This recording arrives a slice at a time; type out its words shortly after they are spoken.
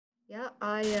Yeah,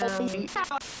 I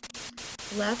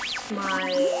left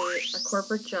my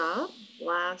corporate job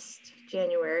last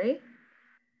January,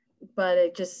 but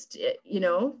I've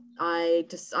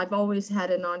always had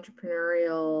an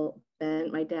entrepreneurial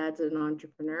bent. My dad's an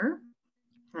entrepreneur,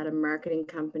 had a marketing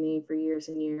company for years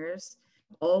and years.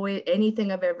 Always, anything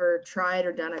I've ever tried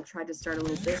or done, I've tried to start a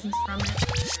little business from it.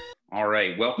 All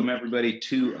right, welcome everybody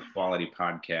to Equality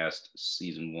Podcast,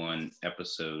 Season 1,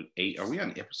 Episode 8. Are we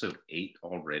on Episode 8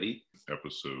 already?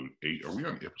 Episode 8. Are we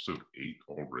on Episode 8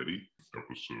 already?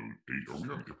 Episode 8. Are we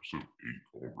on Episode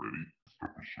 8 already?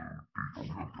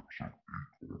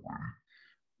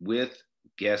 With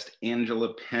guest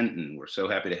Angela Penton. We're so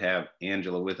happy to have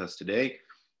Angela with us today.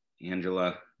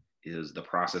 Angela is the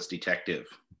process detective,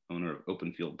 owner of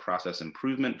Open Field Process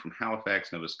Improvement from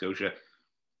Halifax, Nova Scotia.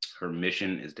 Her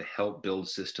mission is to help build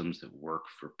systems that work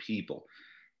for people.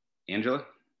 Angela,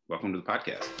 welcome to the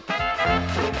podcast.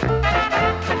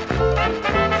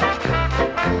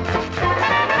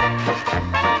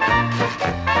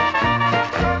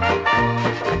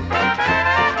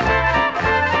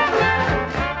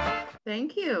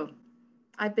 Thank you.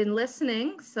 I've been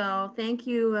listening, so thank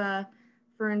you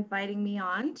for inviting me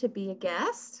on to be a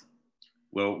guest.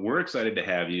 Well, we're excited to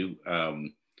have you.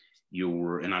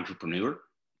 You're an entrepreneur.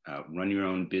 Run your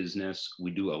own business.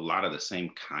 We do a lot of the same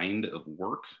kind of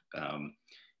work,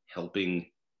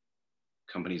 helping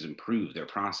companies improve their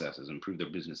processes, improve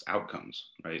their business outcomes,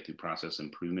 right, through process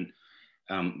improvement.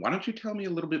 Why don't you tell me a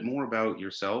little bit more about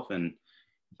yourself and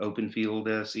Open Field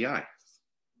CI?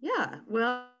 Yeah,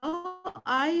 well,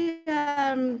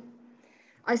 I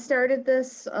started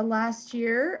this last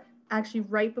year, actually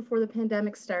right before the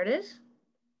pandemic started,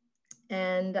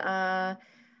 and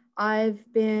I've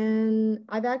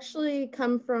actually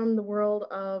come from the world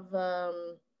of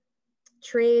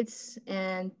trades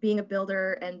and being a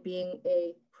builder and being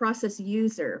a process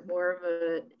user,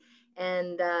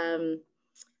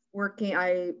 working.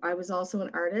 I was also an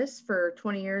artist for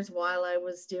 20 years while I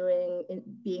was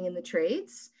being in the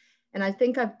trades. And I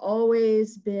think I've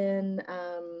always been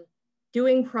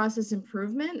doing process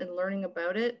improvement and learning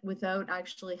about it without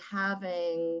actually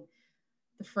having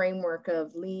the framework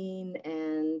of lean,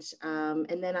 and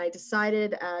then I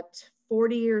decided at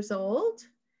 40 years old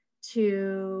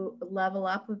to level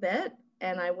up a bit,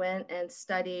 and I went and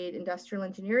studied industrial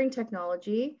engineering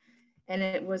technology, and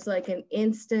it was like an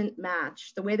instant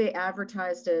match. The way they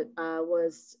advertised it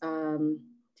was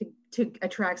to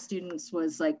attract students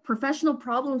was like professional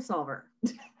problem solver,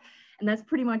 and that's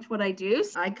pretty much what I do.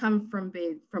 So I come from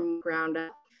ground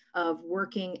up of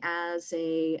working as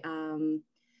a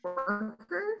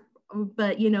worker,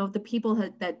 but the people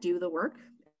that do the work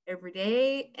every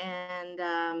day, and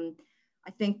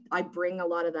I think I bring a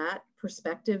lot of that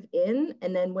perspective in.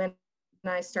 And then when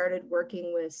I started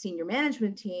working with senior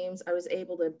management teams, I was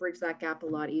able to bridge that gap a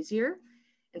lot easier.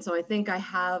 And so I think I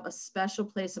have a special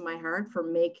place in my heart for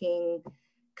making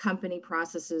company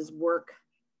processes work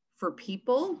for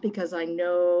people, because I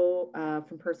know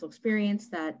from personal experience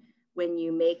that when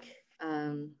you make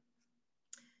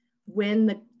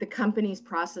when the company's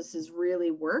processes really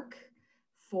work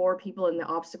for people and the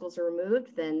obstacles are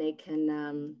removed, then they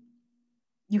can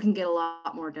you can get a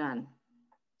lot more done.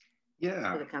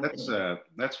 Yeah,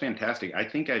 that's fantastic. I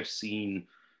think I've seen,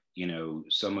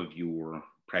 some of your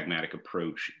pragmatic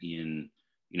approach in,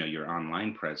 your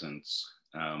online presence.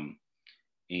 And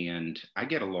I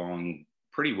get along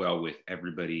pretty well with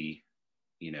everybody,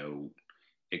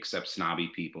 except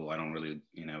snobby people. I don't really,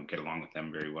 get along with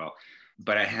them very well.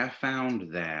 But I have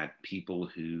found that people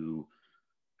who,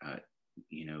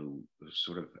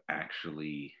 sort of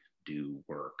actually do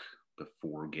work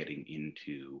before getting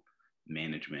into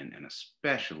management, and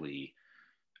especially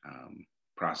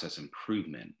process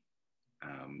improvement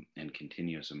and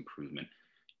continuous improvement,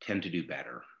 tend to do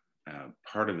better.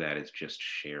 Part of that is just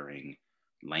sharing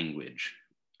language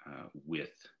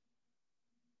with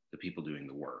the people doing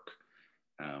the work.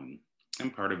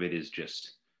 And part of it is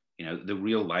just, the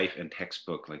real life and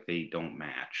textbook, like they don't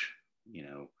match,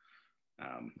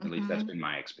 at least that's been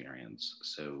my experience.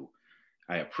 So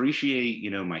I appreciate,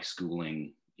 my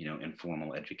schooling, and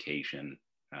formal education,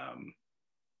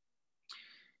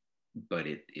 but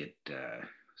it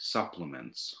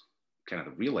supplements kind of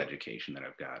the real education that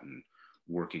I've gotten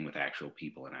working with actual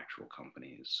people and actual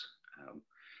companies.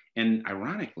 And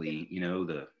ironically,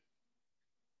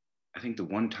 I think the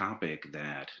one topic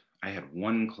that I had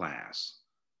one class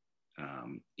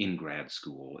in grad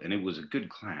school, and it was a good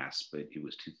class, but it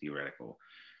was too theoretical,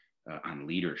 on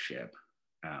leadership.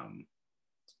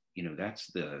 That's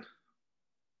the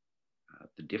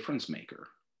difference maker,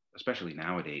 especially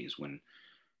nowadays when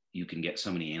you can get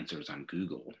so many answers on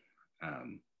Google.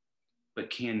 but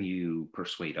can you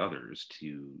persuade others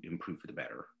to improve for the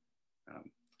better?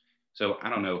 So I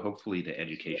don't know, hopefully the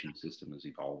education system is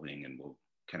evolving and we'll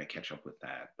kind of catch up with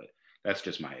that, but that's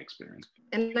just my experience.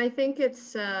 And I think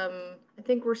it's, I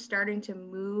think we're starting to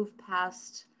move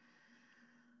past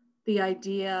the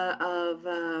idea of,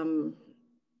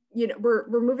 you know,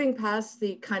 we're moving past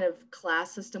the kind of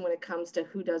class system when it comes to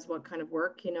who does what kind of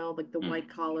work, you know, like the white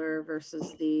collar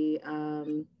versus the,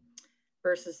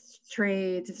 versus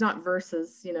trades. It's not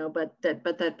versus, you know, but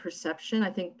that perception, I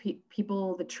think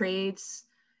people, the trades,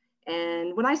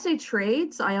 and when I say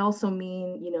trades, I also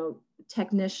mean, you know,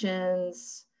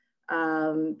 technicians,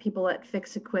 people that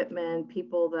fix equipment,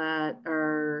 people that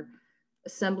are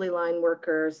assembly line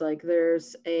workers. Like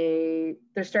there's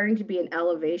starting to be an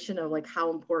elevation of like how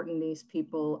important these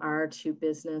people are to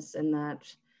business, and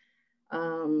that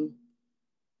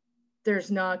it's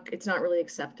not really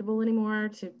acceptable anymore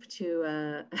to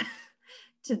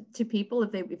to people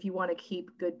if you want to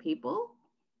keep good people.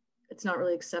 It's not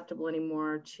really acceptable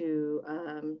anymore to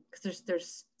because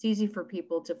it's easy for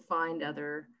people to find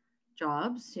other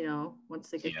jobs, you know, once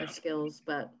they get their skills.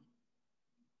 But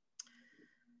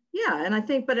yeah, and I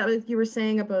think, but like you were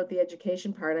saying about the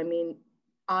education part, I mean,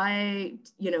 I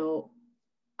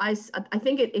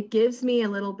think it gives me a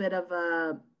little bit of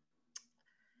a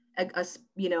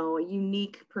you know, a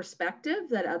unique perspective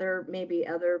that other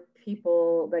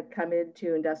people that come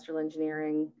into industrial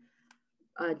engineering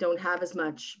don't have as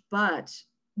much. But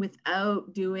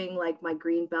without doing like my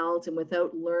green belt and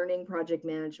without learning project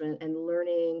management and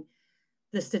learning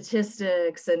the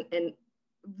statistics and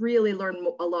really learn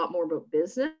a lot more about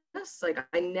business, like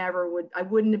I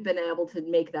wouldn't have been able to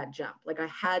make that jump. Like I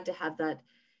had to have that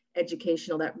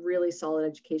really solid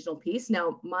educational piece.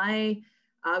 Now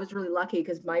I was really lucky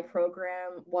because my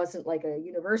program wasn't like a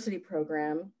university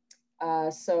program.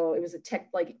 So it was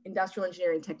like industrial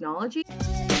engineering technology.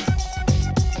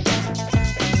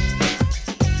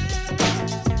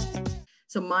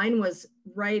 So mine was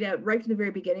right from the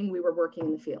very beginning, we were working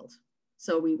in the field.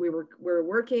 So we were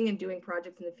working and doing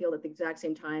projects in the field at the exact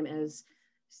same time as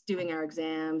doing our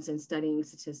exams and studying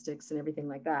statistics and everything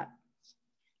like that.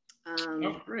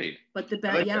 Oh, great. But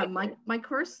my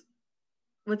course,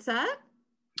 what's that?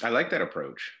 I like that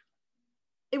approach.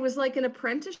 It was like an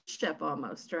apprenticeship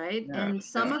almost, right? Yeah, and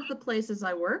some of the places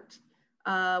I worked,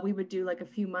 we would do like a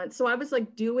few months. So I was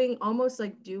like doing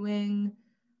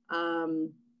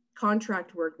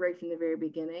contract work right from the very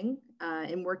beginning,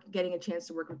 and getting a chance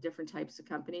to work with different types of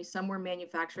companies. Some were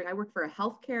manufacturing. I worked for a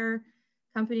healthcare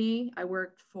company. I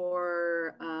worked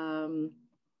for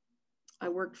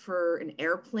an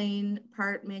airplane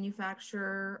part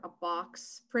manufacturer, a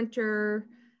box printer.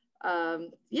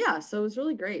 So it was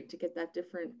really great to get that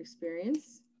different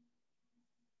experience.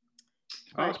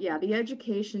 But yeah, the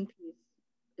education piece,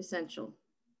 essential.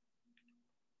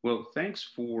 Well, thanks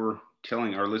for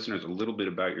telling our listeners a little bit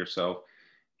about yourself.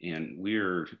 And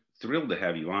we're thrilled to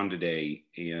have you on today.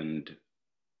 And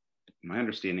my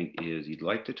understanding is you'd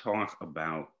like to talk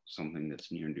about something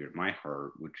that's near and dear to my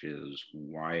heart, which is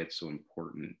why it's so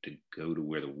important to go to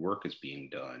where the work is being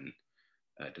done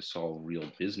to solve real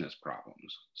business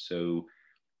problems. So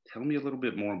tell me a little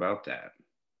bit more about that.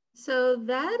 So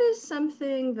that is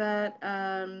something that,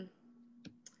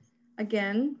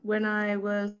 again, when I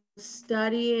was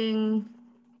studying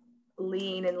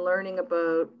lean and learning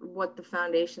about what the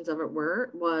foundations of it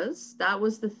that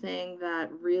was the thing that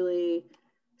really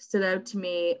stood out to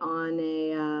me on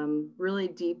a really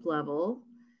deep level,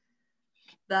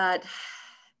 that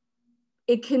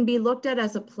it can be looked at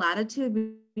as a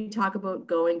platitude. We talk about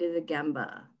going to the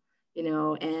Gemba, you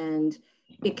know, and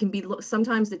it can be,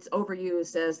 sometimes it's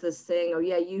overused as this thing, oh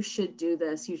yeah, you should do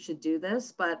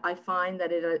this, but I find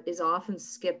that it is often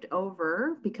skipped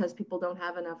over because people don't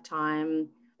have enough time.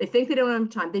 They think they don't have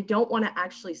time. They don't want to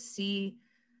actually see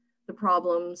the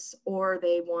problems, or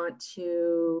they want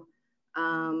to,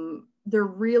 they're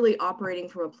really operating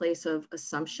from a place of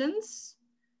assumptions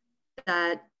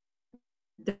that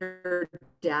their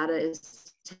data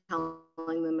is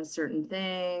telling them a certain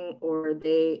thing, or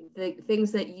the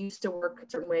things that used to work a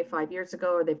certain way 5 years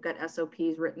ago, or they've got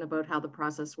SOPs written about how the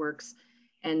process works,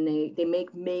 and they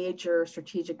make major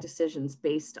strategic decisions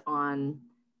based on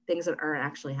things that aren't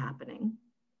actually happening.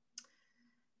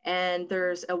 And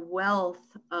there's a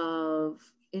wealth of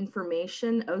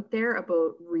information out there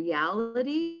about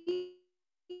reality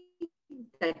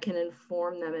that can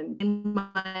inform them in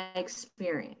my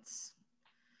experience.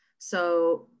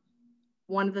 So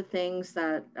one of the things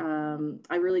that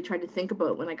I really tried to think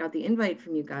about when I got the invite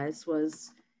from you guys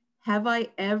was, have I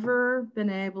ever been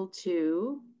able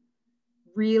to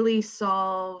really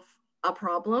solve a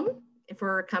problem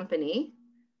for a company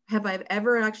have I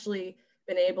ever actually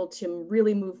been able to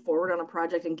really move forward on a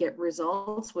project and get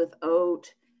results without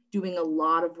doing a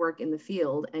lot of work in the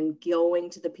field and going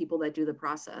to the people that do the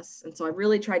process. And so I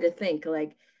really tried to think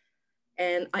like,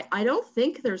 and I don't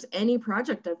think there's any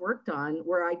project I've worked on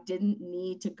where I didn't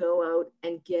need to go out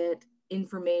and get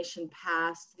information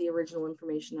past the original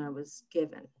information I was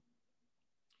given.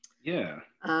 Yeah.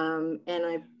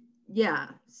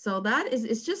 So that is,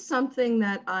 it's just something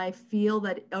that I feel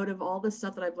that out of all the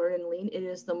stuff that I've learned in Lean, it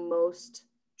is the most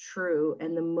true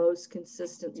and the most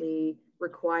consistently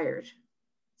required.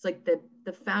 It's like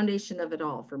the foundation of it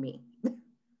all for me.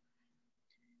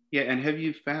 Yeah. And have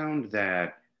you found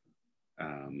that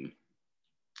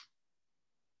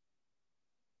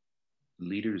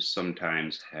leaders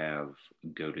sometimes have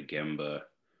go to Gemba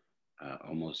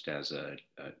almost as a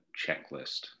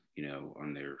checklist, you know,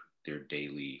 on their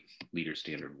daily leader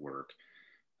standard work.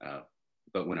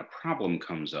 But when a problem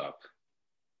comes up,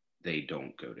 they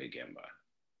don't go to Gemba.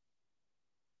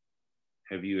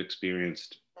 Have you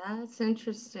experienced? That's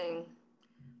interesting.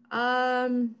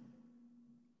 Well,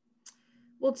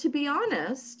 to be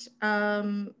honest,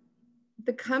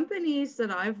 the companies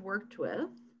that I've worked with,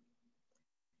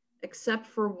 except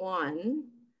for one,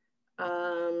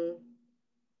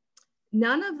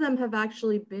 none of them have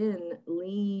actually been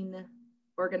lean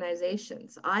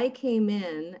organizations. I came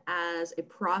in as a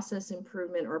process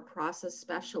improvement or process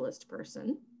specialist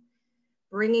person,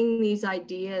 bringing these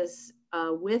ideas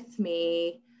with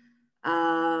me,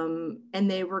 and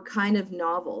they were kind of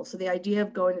novel. So the idea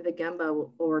of going to the Gemba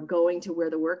or going to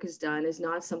where the work is done is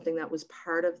not something that was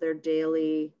part of their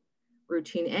daily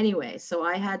routine anyway. So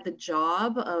I had the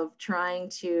job of trying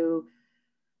to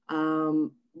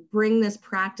bring this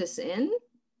practice in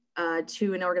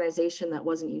to an organization that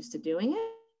wasn't used to doing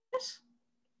it.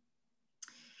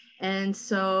 And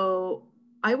so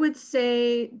I would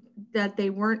say that they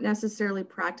weren't necessarily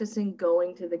practicing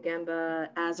going to the Gemba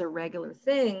as a regular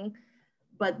thing,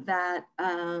 but that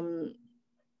the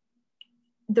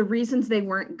reasons they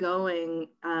weren't going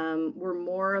were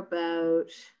more about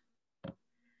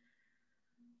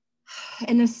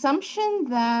an assumption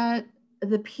that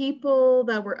the people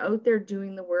that were out there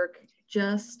doing the work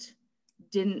just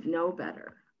didn't know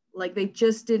better. Like they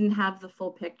just didn't have the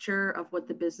full picture of what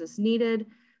the business needed.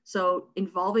 So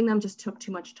involving them just took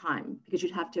too much time because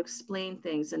you'd have to explain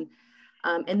things. And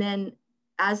then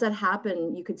as that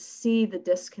happened, you could see the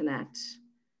disconnect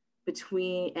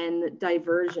between and the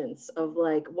divergence of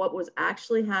like what was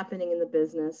actually happening in the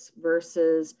business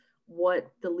versus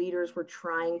what the leaders were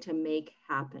trying to make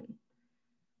happen.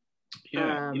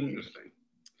 Yeah, interesting.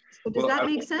 So does that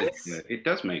make sense? It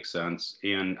does make sense.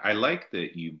 And I like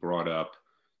that you brought up,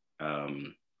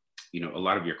 you know, a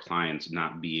lot of your clients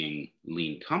not being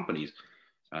lean companies.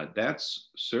 That's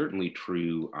certainly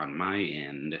true on my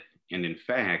end. And in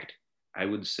fact, I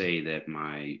would say that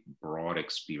my broad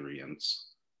experience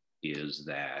is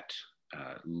that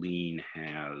lean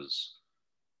has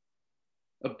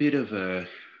a bit of a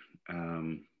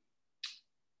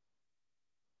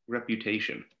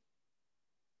reputation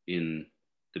in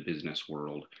the business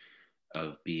world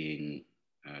of being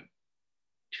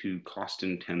too cost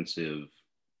intensive,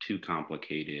 too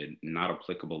complicated, not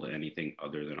applicable to anything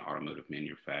other than automotive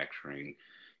manufacturing,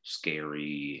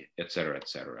 scary, et cetera, et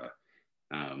cetera.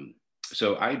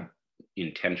 So I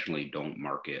intentionally don't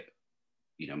market,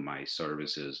 you know, my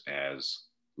services as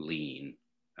lean,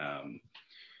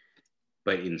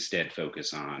 but instead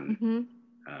focus on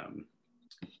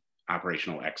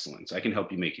operational excellence. I can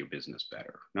help you make your business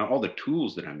better. Now, all the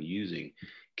tools that I'm using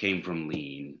came from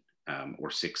lean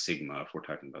or Six Sigma, if we're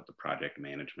talking about the project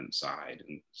management side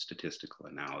and statistical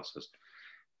analysis.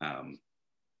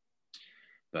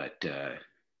 But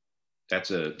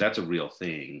that's a real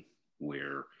thing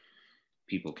where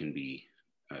people can be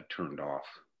turned off,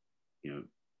 you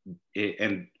know,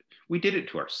 and we did it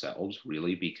to ourselves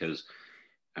really, because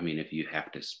I mean, if you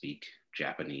have to speak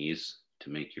Japanese to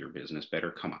make your business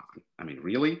better, come on. I mean,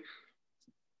 really?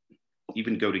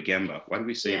 Even go to Gemba. Why do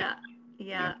we say that?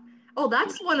 Yeah. Oh,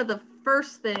 that's one of the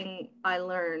first thing I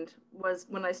learned was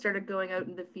when I started going out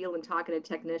in the field and talking to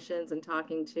technicians and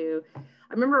talking to,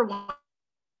 I remember one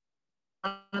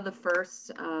of the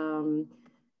first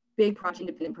big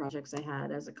independent projects I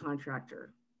had as a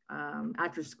contractor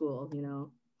after school, you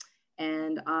know,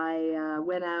 and I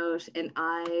went out and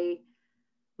I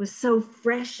was so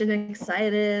fresh and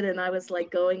excited, and I was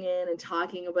like going in and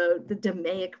talking about the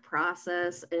DMAIC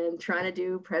process and trying to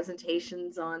do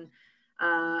presentations on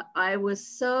I was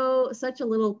such a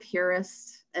little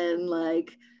purist and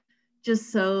like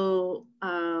just so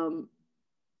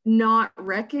not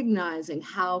recognizing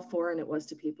how foreign it was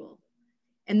to people.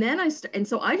 And then and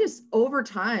so I just, over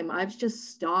time, I've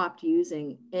just stopped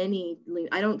using any lean.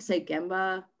 I don't say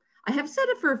Gemba. I have said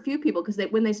it for a few people because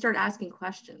when they start asking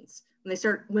questions,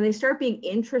 when they start being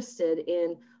interested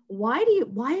in why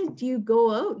do you go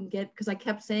out and get, because I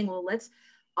kept saying, well,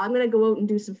 I'm going to go out and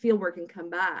do some field work and come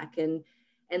back. And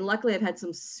luckily I've had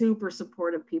some super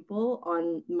supportive people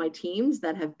on my teams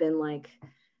that have been like,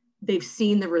 they've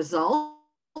seen the results,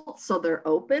 so they're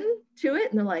open to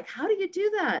it. And they're like, how do you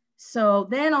do that? So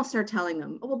then I'll start telling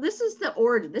them, well, this is the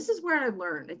origin. This is where I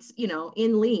learned. It's,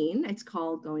 in lean, it's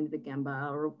called going to the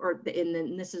Gemba, and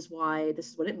then this is why, this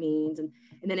is what it means. And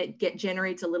then it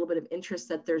generates a little bit of interest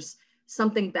that there's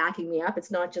something backing me up.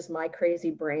 It's not just my crazy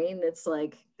brain. It's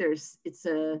like, it's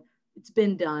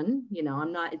been done,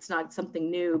 it's not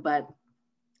something new, but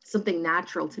something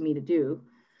natural to me to do.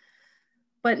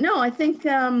 But no, I think,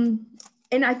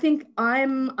 and I think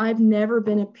I've never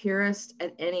been a purist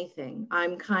at anything.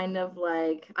 I'm kind of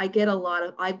like, I've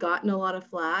gotten a lot of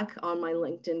flack on my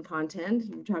LinkedIn content.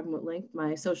 You're talking about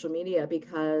my social media,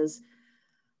 because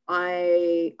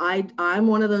I'm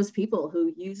one of those people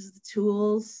who uses the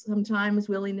tools sometimes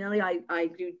willy-nilly. I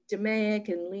do DMAIC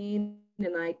and lean,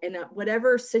 and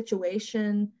whatever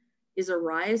situation is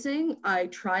arising, I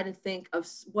try to think of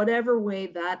whatever way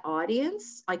that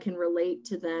audience, I can relate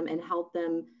to them and help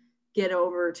them get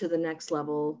over to the next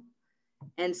level.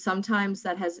 And sometimes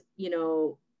that has,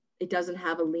 it doesn't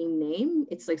have a lean name.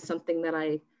 It's like something that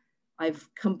I've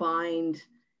combined,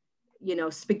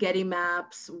 spaghetti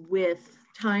maps with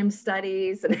time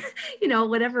studies and,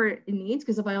 whatever it needs.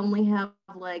 Because if I only have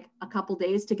like a couple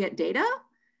days to get data,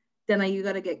 then you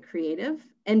got to get creative.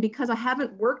 And because I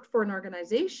haven't worked for an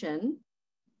organization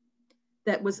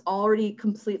that was already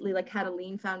completely like had a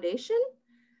lean foundation,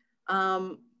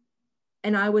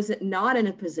 and I was not in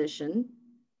a position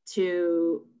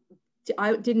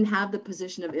I didn't have the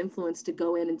position of influence to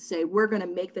go in and say, we're going to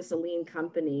make this a lean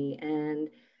company. And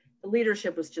the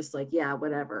leadership was just like, yeah,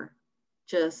 whatever,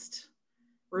 just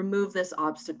remove this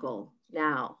obstacle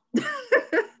now.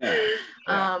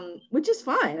 Which is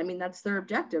fine. I mean, that's their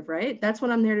objective, right? That's what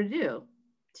I'm there to do,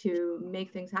 to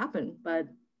make things happen. But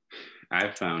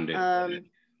I've found it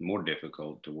more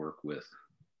difficult to work with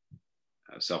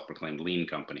self-proclaimed lean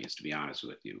companies, to be honest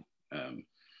with you,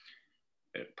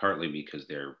 partly because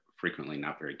they're frequently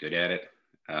not very good at it,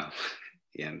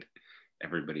 and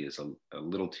everybody is a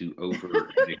little too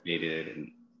over-educated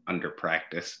and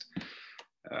under-practiced.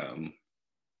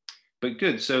 But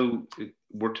good. So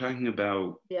we're talking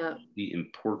about the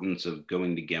importance of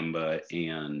going to Gemba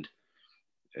and,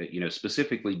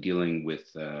 specifically dealing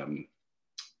with,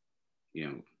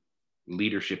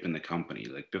 leadership in the company,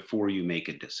 like before you make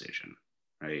a decision,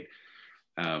 right?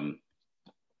 And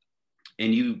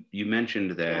you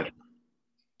mentioned that,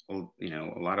 well,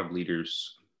 a lot of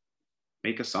leaders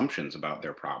make assumptions about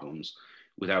their problems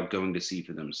without going to see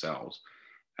for themselves.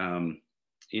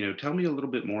 Tell me a little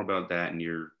bit more about that and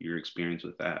your experience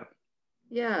with that.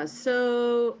 Yeah,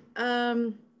 so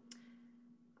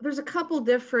there's a couple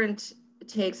different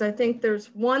takes. I think there's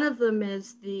one of them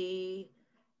is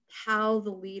how the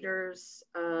leaders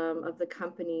of the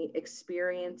company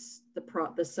experience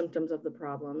the symptoms of the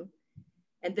problem,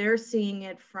 and they're seeing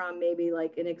it from maybe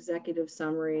like an executive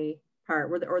summary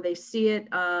part, or they see it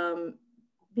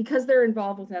because they're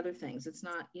involved with other things. It's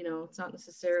not, it's not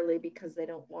necessarily because they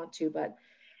don't want to, but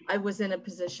I was in a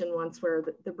position once where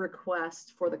the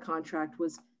request for the contract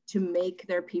was to make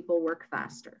their people work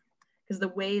faster, because the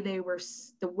way they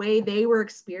were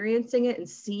experiencing it and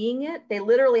seeing it, they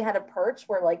literally had a perch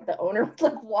where like the owner would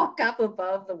like walk up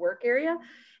above the work area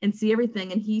and see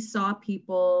everything. And he saw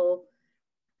people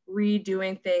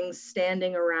redoing things,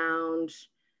 standing around.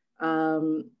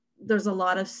 There's a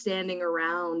lot of standing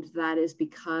around that is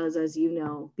because, as you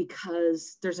know,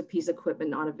 because there's a piece of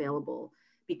equipment not available,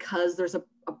 because there's a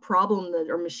problem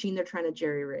or machine they're trying to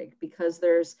jerry rig, because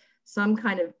there's some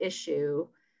kind of issue,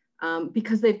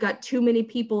 because they've got too many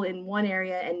people in one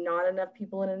area and not enough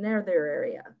people in another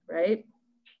area, right?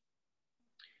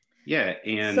 Yeah,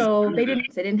 and so they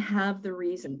didn't have the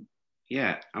reason.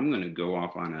 Yeah, I'm going to go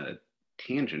off on a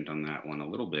tangent on that one a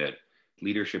little bit.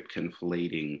 Leadership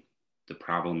conflating the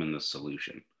problem and the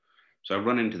solution. So I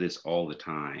run into this all the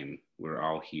time where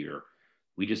I'll hear,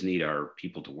 we just need our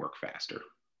people to work faster,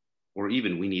 or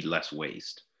even we need less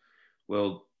waste.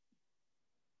 Well,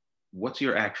 what's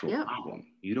your actual problem?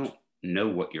 You don't know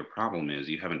what your problem is.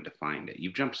 You haven't defined it.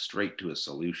 You've jumped straight to a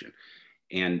solution,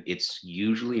 and it's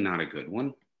usually not a good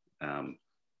one.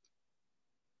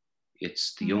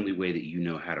 It's the only way that you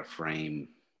know how to frame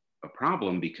a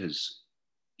problem, because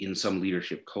in some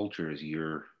leadership cultures,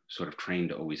 you're sort of trained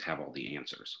to always have all the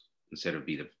answers instead of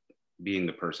be being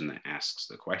the person that asks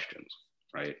the questions,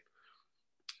 right?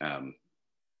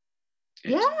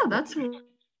 Yeah, that's a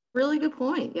really good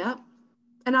point. Yeah.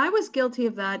 And I was guilty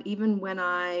of that even when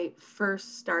I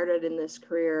first started in this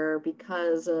career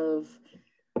because of,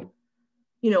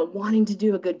 wanting to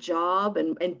do a good job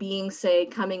and being, say,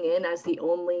 coming in as the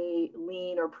only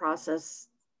lean or process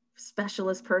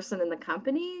specialist person in the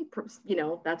company.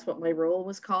 That's what my role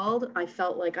was called. I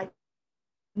felt like I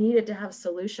needed to have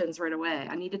solutions right away.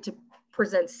 I needed to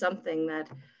present something that,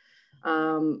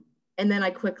 and then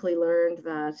I quickly learned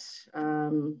that,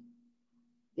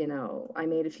 I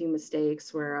made a few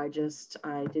mistakes where I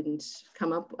didn't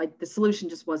come up, the solution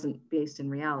just wasn't based in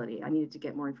reality. I needed to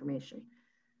get more information.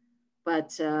 But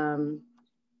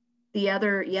the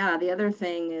other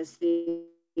thing is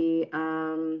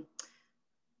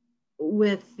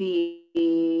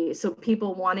so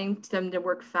people wanting them to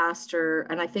work faster.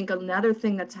 And I think another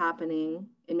thing that's happening,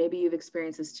 and maybe you've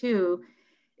experienced this too,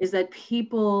 is that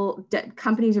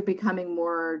companies are becoming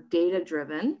more data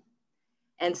driven.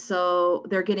 And so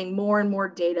they're getting more and more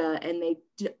data, and they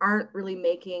aren't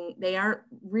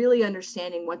really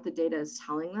understanding what the data is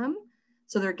telling them.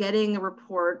 So they're getting a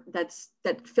report that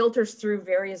filters through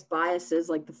various biases,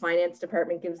 like the finance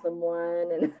department gives them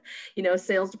one, and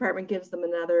sales department gives them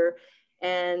another,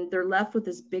 and they're left with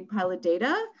this big pile of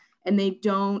data, and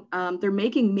they're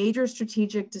making major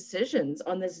strategic decisions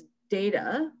on this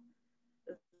data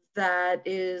that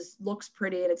looks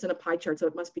pretty, and it's in a pie chart, so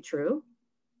it must be true.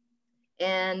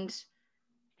 And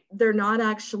they're not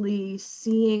actually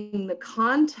seeing the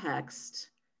context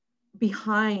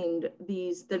behind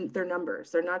their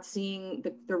numbers. They're not seeing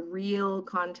the real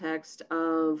context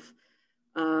of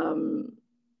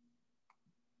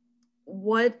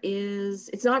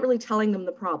it's not really telling them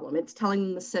the problem. It's telling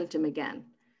them the symptom again.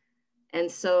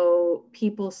 And so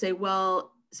people say,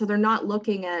 well, so they're not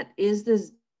looking at, is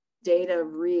this data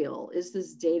real? Is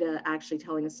this data actually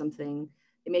telling us something?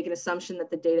 They make an assumption that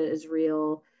the data is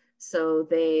real. So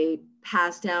they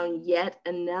pass down yet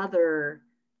another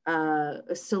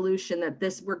a solution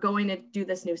that we're going to do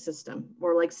this new system.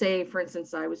 Or like, say, for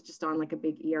instance, I was just on like a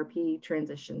big ERP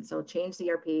transition. So change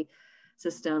the ERP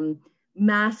system,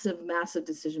 massive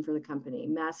decision for the company,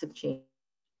 massive change.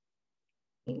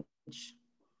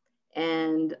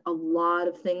 And a lot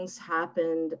of things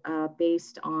happened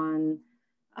based on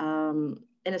an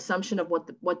assumption of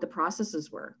what the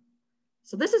processes were.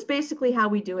 So this is basically how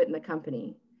we do it in the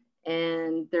company.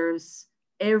 And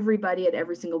everybody at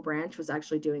every single branch was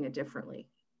actually doing it differently.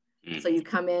 So you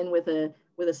come in with a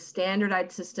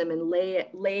standardized system and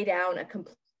lay down a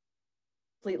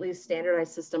completely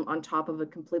standardized system on top of a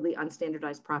completely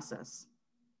unstandardized process.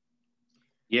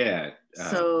 Yeah.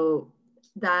 So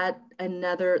that's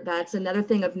another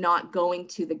thing of not going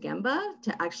to the Gemba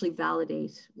to actually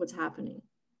validate what's happening.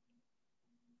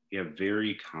 Yeah,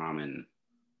 very common.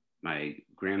 My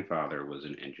grandfather was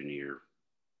an engineer,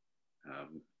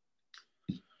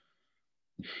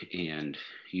 and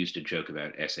he used to joke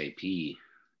about SAP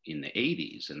in the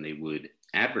 80s, and they would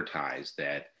advertise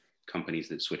that companies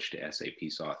that switched to SAP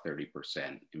saw a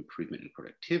 30% improvement in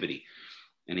productivity.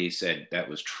 And he said that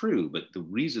was true, but the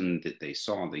reason that they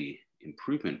saw the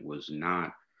improvement was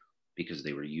not because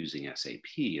they were using SAP,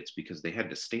 it's because they had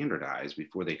to standardize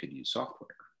before they could use software.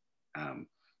 And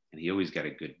he always got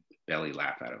a good belly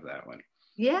laugh out of that one.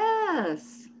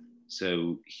 Yes.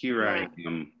 So here I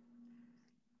am,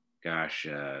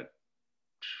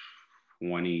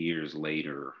 20 years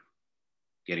later,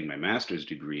 getting my master's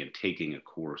degree and taking a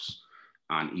course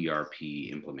on ERP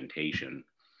implementation.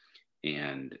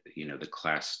 And, the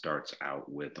class starts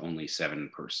out with only 7%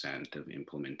 of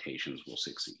implementations will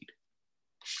succeed.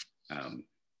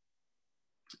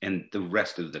 And the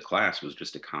rest of the class was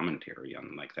just a commentary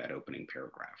on like that opening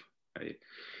paragraph, right?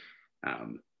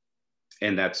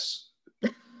 And that's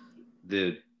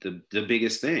the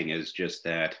biggest thing is just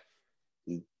that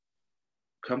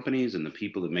companies and the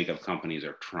people that make up companies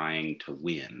are trying to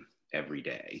win every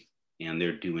day, and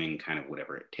they're doing kind of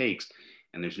whatever it takes.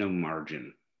 And there's no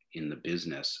margin in the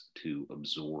business to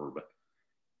absorb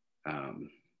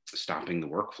stopping the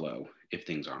workflow if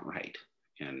things aren't right.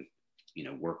 And,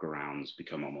 workarounds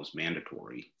become almost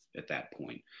mandatory at that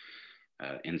point.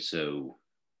 And so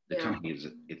the company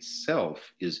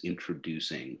itself is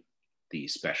introducing the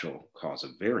special cause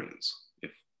of variance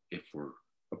if we're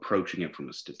approaching it from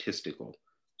a statistical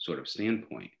sort of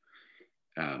standpoint.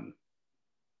 And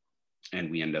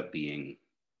we end up being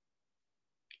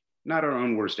not our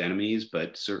own worst enemies,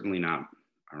 but certainly not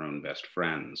our own best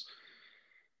friends.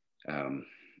 And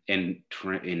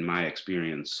in my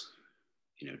experience,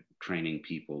 training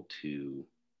people to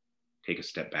take a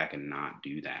step back and not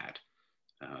do that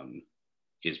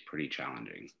is pretty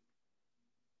challenging.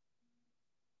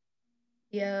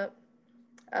 Yeah.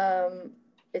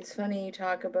 It's funny you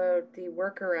talk about the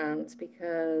workarounds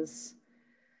because,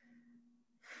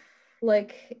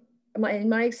 like, in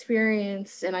my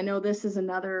experience, and I know this is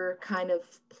another kind of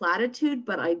platitude,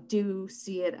 but I do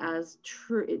see it as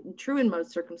true in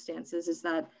most circumstances, is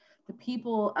that the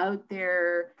people out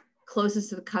there closest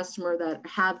to the customer that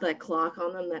have that clock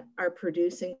on them that are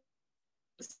producing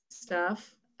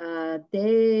stuff,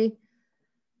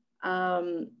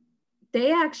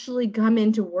 they actually come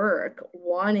into work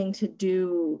wanting to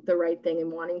do the right thing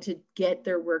and wanting to get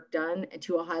their work done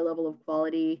to a high level of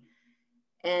quality.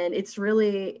 And it's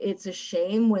a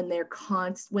shame when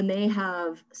when they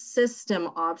have system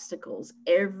obstacles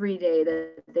every day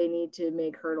that they need to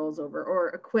make hurdles over, or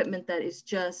equipment that is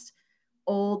just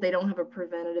old. They don't have a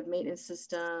preventative maintenance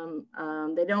system.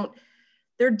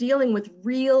 They're dealing with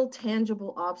real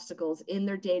tangible obstacles in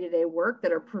their day-to-day work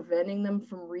that are preventing them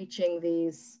from reaching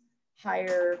these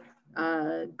higher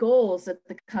goals that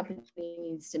the company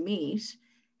needs to meet.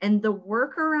 And the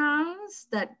workarounds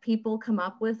that people come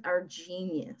up with are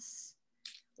genius.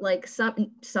 Like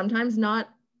sometimes not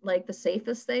like the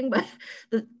safest thing, but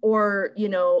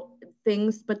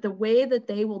things, but the way that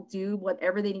they will do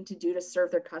whatever they need to do to serve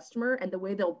their customer, and the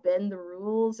way they'll bend the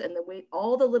rules, and the way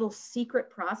all the little secret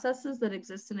processes that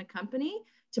exist in a company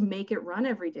to make it run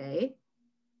every day.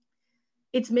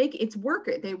 It's work.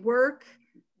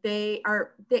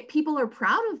 People are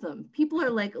proud of them. People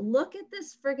are like, look at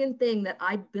this friggin' thing that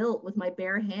I built with my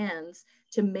bare hands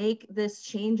to make this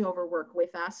changeover work way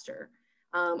faster.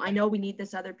 I know we need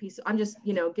this other piece. I'm just,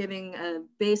 giving a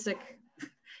basic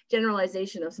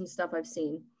generalization of some stuff I've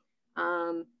seen.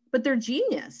 But they're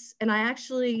genius. And I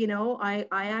actually, I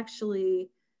actually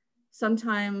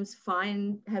sometimes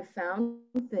have found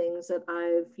things that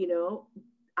I've,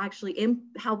 actually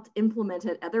helped implement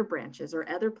at other branches or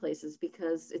other places,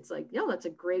 because it's like, that's a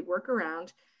great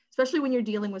workaround, especially when you're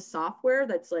dealing with software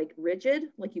that's like rigid,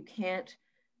 like you can't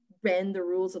bend the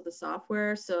rules of the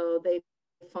software. So they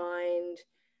find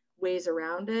ways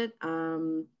around it,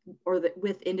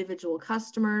 with individual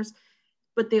customers.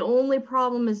 But the only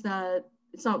problem is that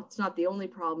it's not the only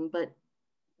problem, but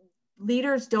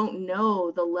leaders don't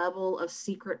know the level of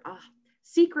secret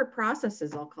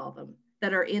processes, I'll call them,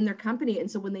 that are in their company. And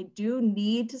so when they do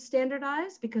need to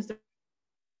standardize because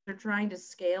they're trying to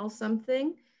scale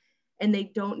something and they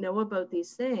don't know about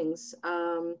these things,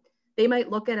 they might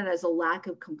look at it as a lack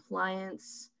of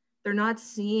compliance. They're not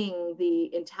seeing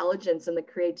the intelligence and the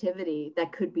creativity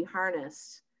that could be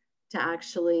harnessed to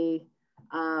actually,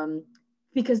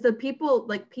 because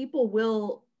people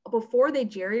will, before they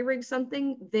jerry rig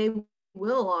something, they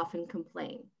will often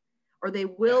complain, or they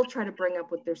will try to bring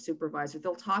up with their supervisor.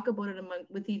 They'll talk about it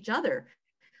with each other.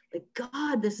 Like,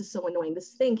 God, this is so annoying.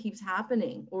 This thing keeps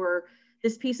happening. Or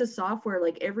this piece of software,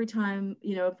 like every time,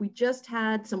 if we just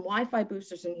had some Wi-Fi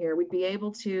boosters in here, we'd be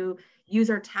able to use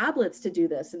our tablets to do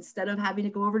this instead of having to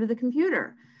go over to the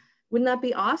computer. Wouldn't that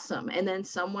be awesome? And then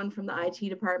someone from the IT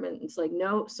department is like,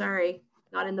 no, sorry,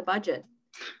 not in the budget.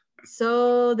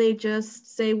 So they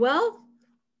just say, well,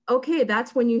 okay,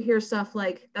 that's when you hear stuff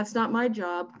like, that's not my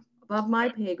job, above my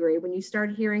pay grade. When you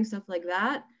start hearing stuff like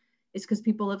that, it's because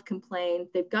people have complained.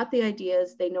 They've got the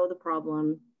ideas, they know the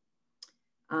problem.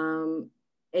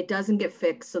 It doesn't get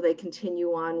fixed, so they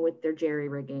continue on with their jerry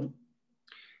rigging.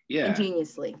 Yeah.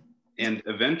 Ingeniously. And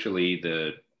eventually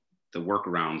the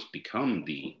workarounds become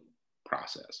the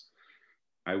process.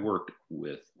 I worked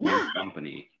with one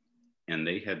company, and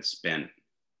they had spent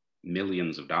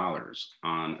millions of dollars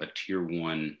on a tier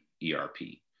 1 ERP.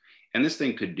 And this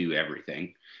thing could do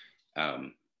everything.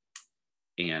 And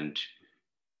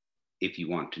if you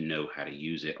want to know how to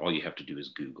use it, all you have to do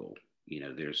is Google.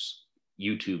 There's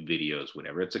YouTube videos,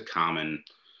 whatever. It's a common,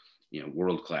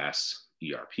 world-class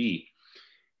ERP.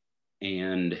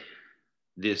 And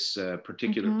this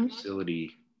particular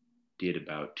facility did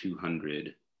about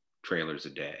 200 trailers a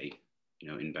day,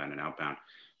 inbound and outbound,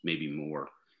 maybe more.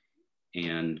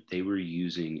 And they were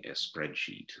using a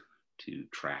spreadsheet to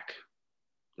track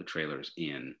the trailers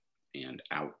in and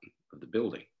out of the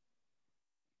building,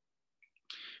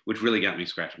 which really got me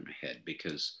scratching my head,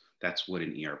 because that's what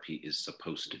an ERP is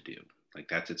supposed to do. Like,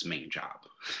 that's its main job.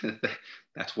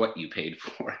 That's what you paid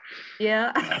for.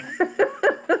 Yeah.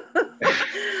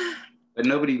 But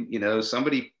nobody,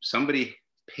 somebody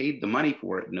paid the money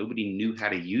for it. Nobody knew how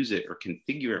to use it or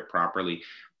configure it properly,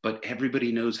 but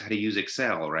everybody knows how to use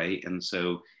Excel, right? And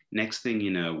so next thing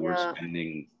you know, we're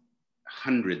spending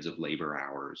hundreds of labor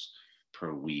hours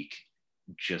per week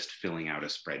just filling out a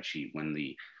spreadsheet when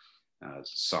the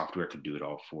software could do it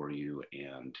all for you.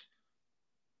 And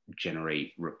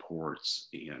generate reports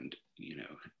and, you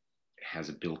know, has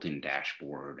a built-in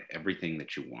dashboard, everything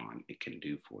that you want, it can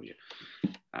do for you.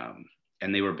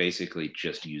 And they were basically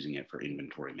just using it for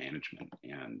inventory management,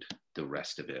 and the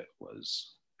rest of it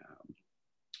was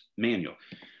manual.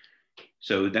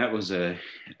 So that was a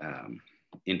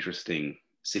interesting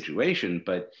situation,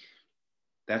 but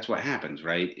that's what happens,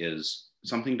 right? Is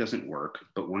something doesn't work,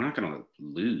 but we're not going to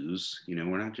lose. You know,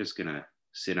 we're not just going to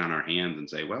sit on our hands and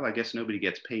say, well, I guess nobody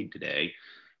gets paid today.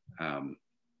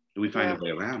 We find a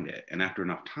way around it. And after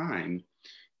enough time,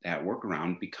 that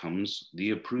workaround becomes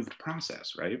the approved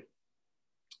process, right?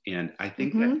 And I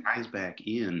think that ties back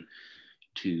in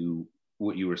to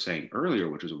what you were saying earlier,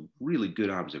 which was a really good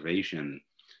observation.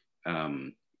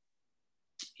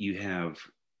 You have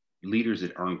leaders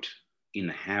that aren't in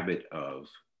the habit of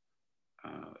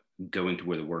going to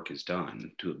where the work is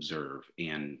done to observe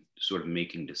and sort of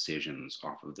making decisions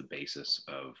off of the basis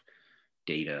of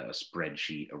data, a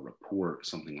spreadsheet, a report,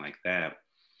 something like that.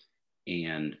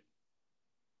 And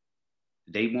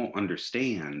they won't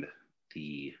understand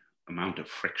the amount of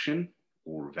friction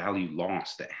or value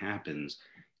loss that happens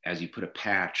as you put a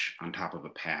patch on top of a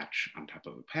patch on top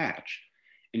of a patch.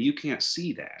 And you can't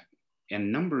see that.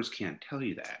 And numbers can't tell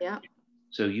you that. Yeah.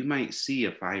 So you might see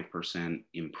a 5%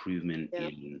 improvement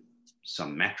in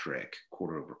some metric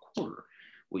quarter over quarter.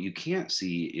 What you can't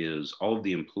see is all of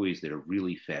the employees that are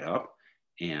really fed up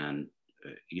and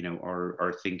you know,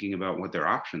 are thinking about what their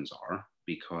options are,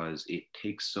 because it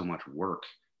takes so much work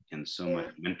and so much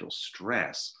mental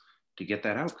stress to get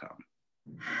that outcome.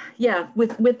 Yeah,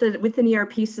 with an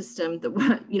ERP system,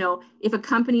 that, you know, if a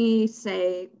company,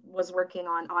 say, was working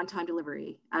on on-time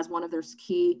delivery as one of their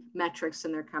key metrics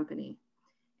in their company,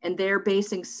 and they're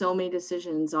basing so many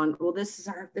decisions on, well, this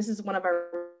is one of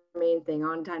our main thing,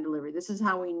 on-time delivery. This is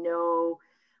how we know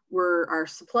our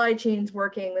supply chain's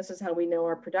working. This is how we know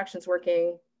our production's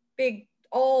working.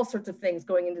 All sorts of things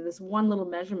going into this one little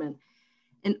measurement.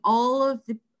 And all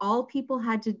people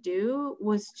had to do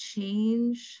was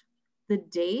change the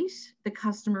date, the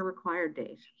customer required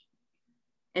date.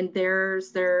 And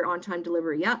there's their on-time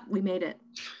delivery. Yep, we made it.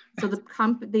 So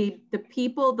the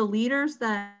people, the leaders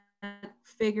that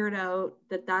figured out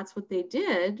that that's what they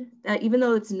did, that even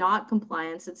though it's not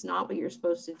compliance, it's not what you're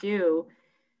supposed to do,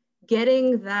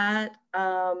 getting that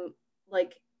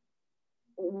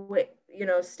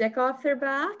stick off their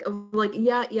back of like,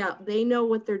 yeah, they know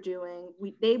what they're doing.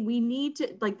 We need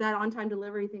to, like, that on-time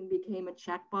delivery thing became a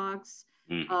checkbox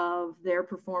of their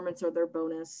performance or their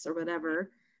bonus or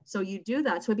whatever. So you do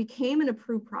that. So it became an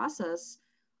approved process.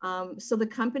 So the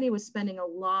company was spending a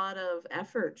lot of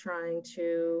effort trying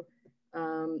to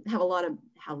have a lot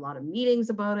of meetings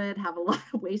about it, have a lot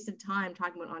of wasted time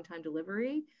talking about on-time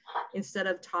delivery instead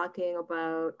of talking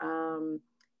about,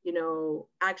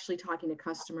 actually talking to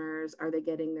customers. Are they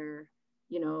getting their,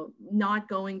 not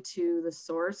going to the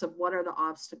source of what are the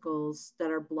obstacles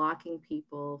that are blocking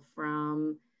people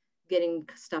from getting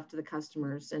stuff to the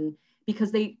customers. And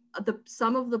because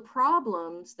some of the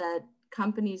problems that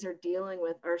companies are dealing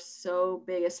with are so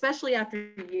big, especially after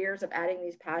years of adding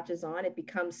these patches on, it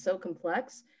becomes so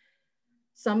complex.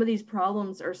 Some of these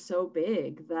problems are so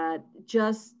big that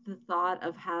just the thought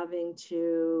of having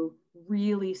to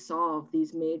really solve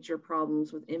these major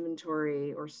problems with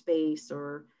inventory or space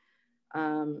or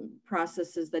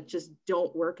processes that just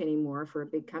don't work anymore for a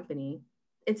big company,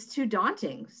 it's too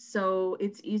daunting. So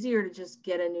it's easier to just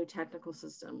get a new technical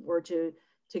system or to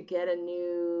get a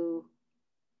new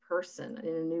person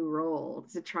in a new role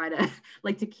to try to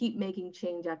to keep making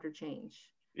change after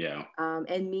change. Yeah.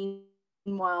 And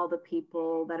meanwhile, the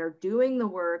people that are doing the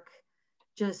work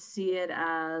just see it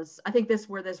as, I think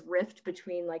where this rift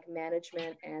between like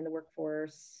management and the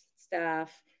workforce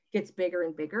staff gets bigger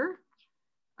and bigger.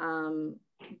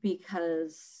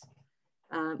 Because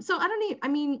so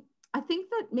I think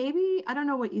that maybe, I don't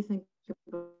know what you think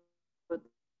about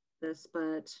this,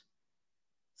 but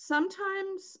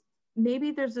sometimes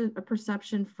maybe there's a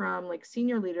perception from like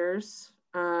senior leaders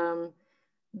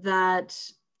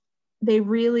that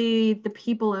the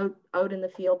people out in the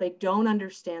field, they don't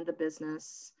understand the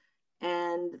business,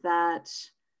 and that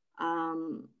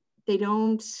they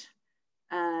don't,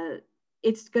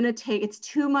 it's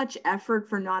too much effort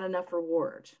for not enough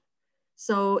reward.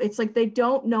 So it's like they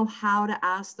don't know how to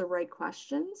ask the right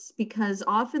questions, because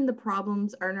often the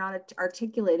problems are not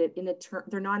articulated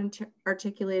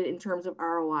articulated in terms of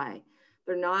ROI.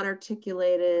 They're not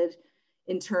articulated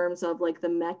in terms of like the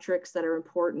metrics that are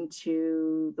important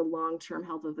to the long-term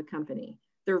health of the company.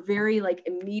 They're very like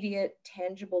immediate,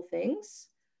 tangible things.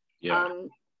 Yeah.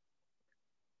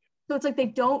 So it's like they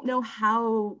don't know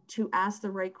how to ask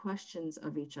the right questions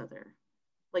of each other.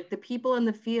 Like the people in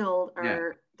the field Yeah.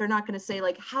 are, they're not going to say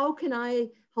like, how can I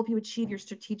help you achieve your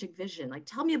strategic vision? Like,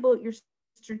 tell me about your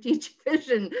strategic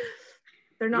vision.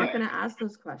 They're not Yeah. going to ask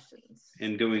those questions.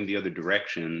 And going the other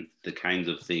direction, the kinds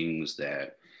of things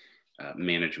that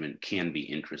management can be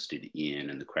interested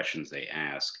in and the questions they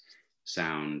ask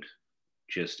sound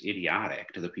just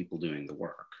idiotic to the people doing the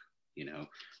work. You know,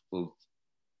 well,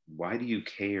 why do you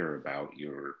care about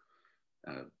your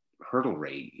hurdle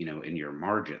rate, you know, and your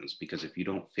margins? Because if you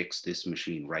don't fix this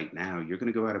machine right now, you're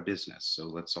going to go out of business. So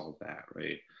let's solve that,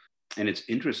 right? And it's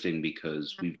interesting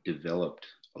because we've developed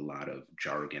a lot of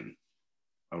jargon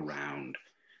around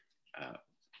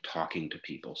talking to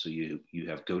people. So you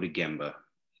have go to Gemba.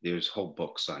 There's whole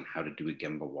books on how to do a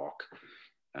Gemba walk.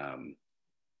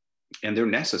 And they're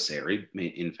necessary.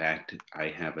 In fact, I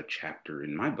have a chapter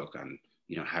in my book on,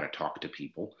 you know, how to talk to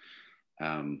people.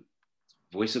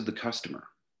 Voice of the customer.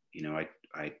 You know,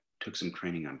 I took some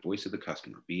training on voice of the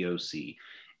customer, VOC,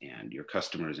 and your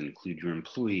customers include your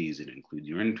employees. It includes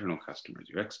your internal customers,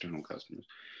 your external customers.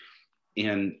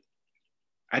 And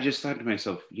I just thought to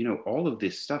myself, you know, all of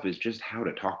this stuff is just how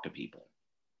to talk to people.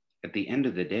 At the end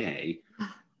of the day,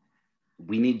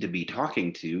 we need to be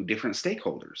talking to different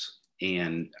stakeholders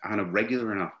and on a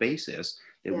regular enough basis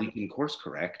that we can course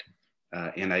correct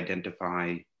and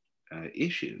identify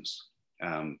issues.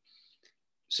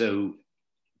 So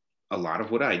a lot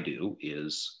of what I do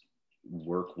is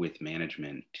work with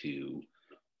management to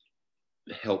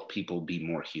help people be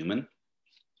more human.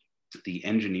 The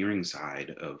engineering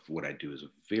side of what I do is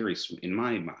in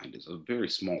my mind, is a very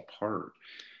small part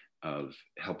of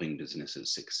helping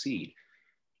businesses succeed.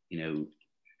 You know,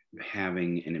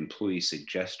 having an employee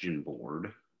suggestion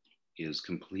board is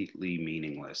completely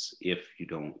meaningless if you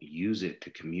don't use it to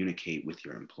communicate with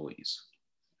your employees.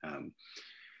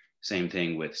 Same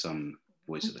thing with some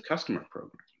voice of the customer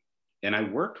program. And I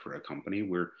worked for a company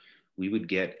where we would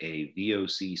get a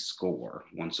VOC score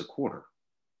once a quarter.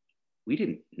 We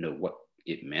didn't know what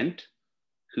it meant,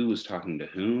 who was talking to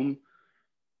whom,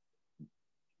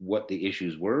 what the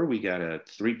issues were. We got a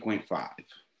 3.5.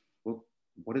 Well,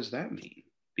 what does that mean?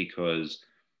 Because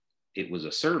it was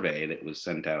a survey that was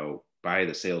sent out by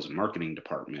the sales and marketing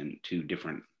department to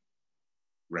different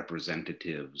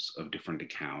representatives of different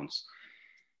accounts.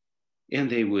 And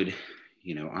they would,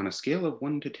 you know, on a scale of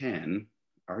 1 to 10,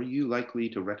 are you likely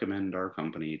to recommend our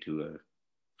company to a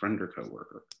friend or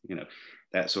coworker? You know,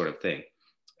 that sort of thing.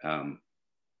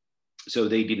 So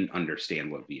they didn't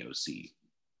understand what VOC,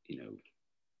 you know,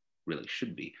 really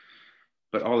should be.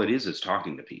 But all it is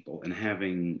talking to people and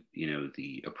having, you know,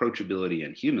 the approachability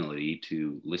and humility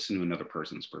to listen to another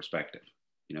person's perspective.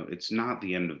 You know, it's not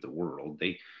the end of the world.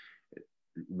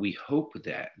 We hope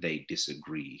that they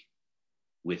disagree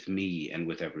with me and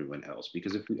with everyone else,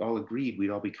 because if we all agreed, we'd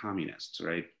all be communists,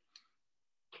 right?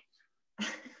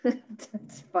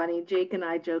 That's funny. Jake and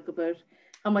I joke about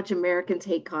how much Americans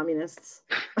hate communists.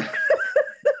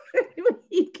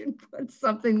 He can put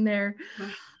something there,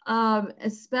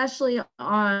 especially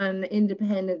on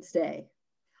Independence Day.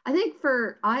 I think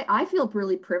I feel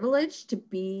really privileged to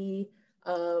be,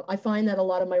 I find that a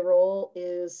lot of my role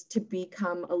is to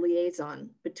become a liaison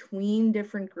between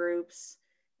different groups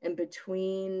and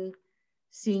between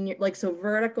senior, like, so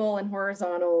vertical and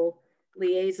horizontal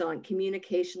liaison,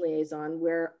 communication liaison,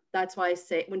 where that's why I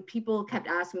say, when people kept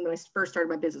asking me when I first started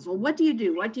my business, well, what do you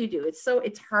do? What do you do?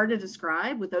 It's hard to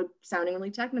describe without sounding really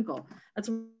technical.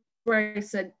 That's where I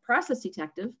said process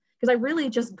detective, because I really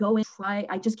just go and try,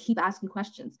 I just keep asking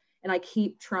questions and I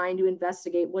keep trying to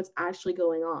investigate what's actually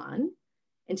going on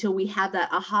until we have that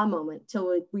aha moment,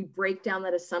 till we break down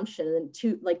that assumption, and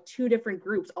then two different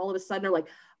groups all of a sudden are like,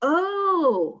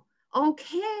 oh,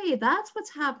 okay, that's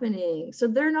what's happening. So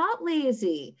they're not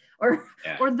lazy, or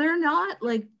they're not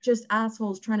like just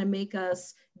assholes trying to make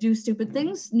us do stupid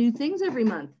things, new things every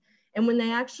month. And when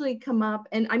they actually come up,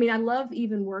 and I mean, I love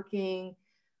even working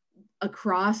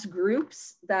across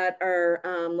groups that are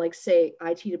like, say,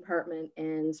 IT department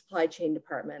and supply chain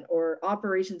department, or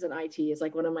operations and IT is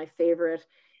like one of my favorite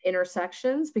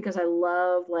intersections, because I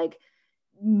love like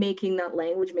making that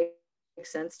language make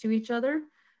sense to each other.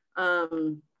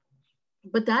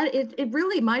 But that it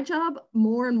really, my job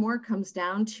more and more comes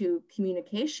down to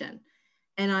communication.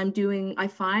 And I'm getting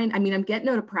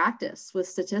out of practice with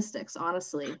statistics,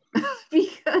 honestly,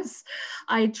 because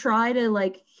I try to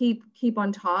like keep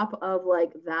on top of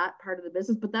like that part of the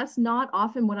business, but that's not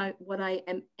often what I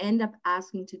end up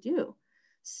asking to do.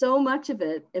 So much of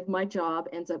it, if my job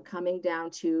ends up coming down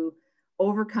to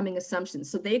overcoming assumptions.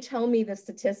 So they tell me the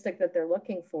statistic that they're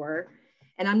looking for,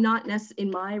 and I'm not in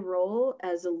my role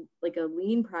as a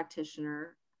lean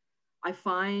practitioner, I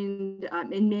find,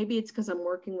 and maybe it's because I'm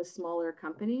working with smaller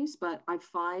companies, but I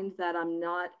find that I'm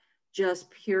not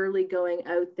just purely going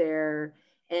out there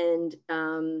and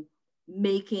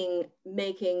making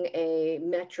a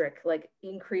metric, like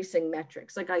increasing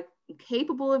metrics. Like I'm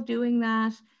capable of doing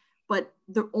that, but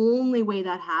the only way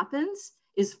that happens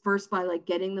is first by like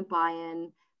getting the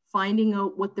buy-in, finding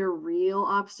out what their real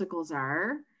obstacles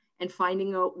are, and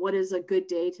finding out what is a good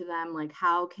day to them. Like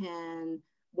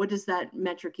what does that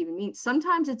metric even mean?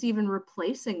 Sometimes it's even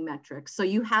replacing metrics. So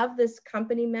you have this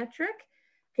company metric.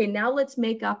 Okay, now let's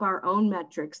make up our own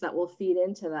metrics that will feed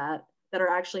into that are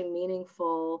actually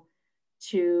meaningful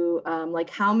to like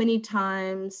how many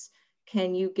times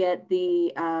can you get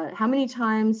how many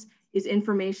times is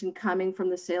information coming from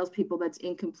the salespeople that's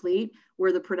incomplete,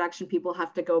 where the production people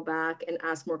have to go back and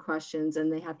ask more questions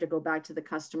and they have to go back to the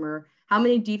customer? How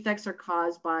many defects are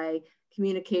caused by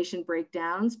communication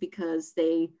breakdowns because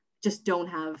they just don't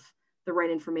have the right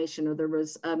information, or there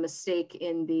was a mistake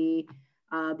in the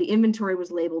inventory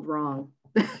was labeled wrong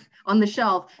on the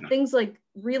shelf? Things like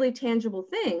really tangible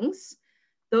things,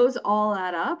 those all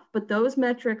add up, but those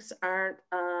metrics aren't,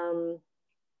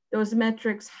 those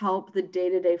metrics help the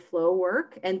day-to-day flow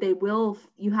work, and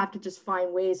you have to just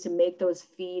find ways to make those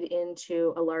feed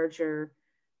into a larger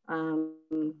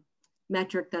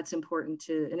metric that's important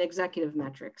to an executive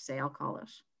metric, say, I'll call it.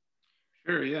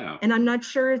 Sure, yeah. And I'm not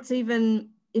sure if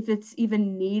it's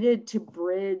even needed to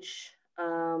bridge.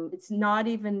 It's not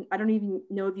even, I don't even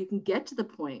know if you can get to the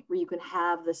point where you can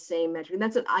have the same metric. And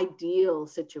that's an ideal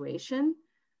situation,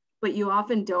 but you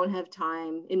often don't have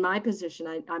time. In my position,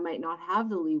 I might not have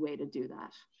the leeway to do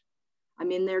that.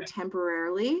 I'm in there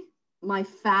temporarily. My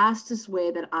fastest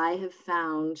way that I have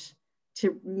found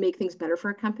to make things better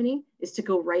for a company is to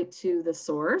go right to the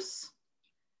source,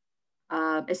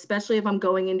 especially if I'm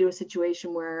going into a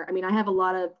situation where, I mean, I have a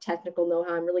lot of technical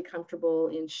know-how. I'm really comfortable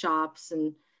in shops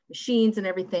and machines and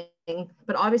everything,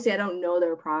 but obviously I don't know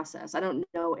their process. I don't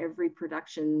know every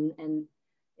production and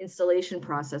installation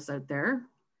process out there.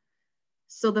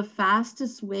 So the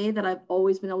fastest way that I've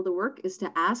always been able to work is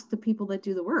to ask the people that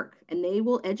do the work, and they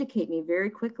will educate me very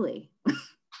quickly.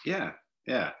 Yeah.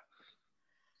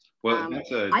 Well,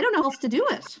 I don't know how else to do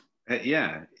it.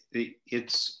 Yeah,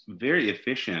 it's very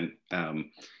efficient,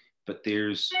 but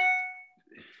there's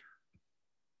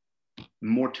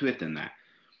more to it than that.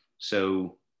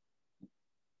 So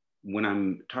when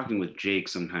I'm talking with Jake,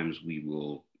 sometimes we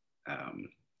will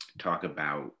talk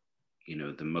about,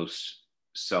 the most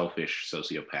selfish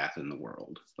sociopath in the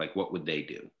world. Like, what would they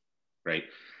do, right?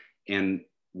 And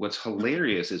what's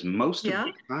hilarious is most of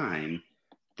the time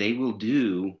they will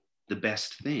do the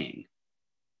best thing,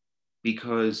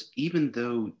 because even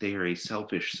though they are a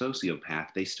selfish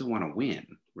sociopath, they still want to win,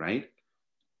 right?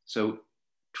 So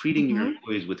treating your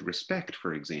employees with respect,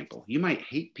 for example, you might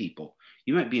hate people,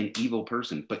 you might be an evil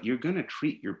person, but you're going to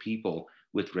treat your people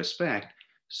with respect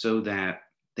so that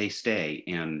they stay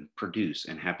and produce,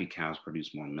 and happy cows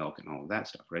produce more milk and all of that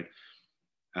stuff, right?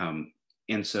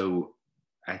 And so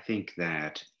I think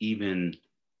that even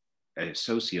a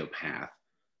sociopath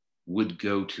would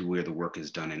go to where the work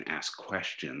is done and ask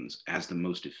questions as the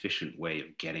most efficient way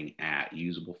of getting at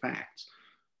usable facts.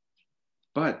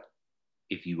 But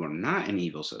if you are not an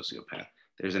evil sociopath,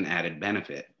 there's an added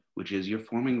benefit, which is you're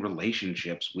forming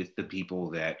relationships with the people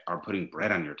that are putting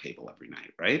bread on your table every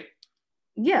night, right?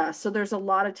 Yeah, so there's a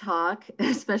lot of talk,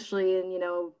 especially in,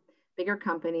 bigger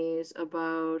companies,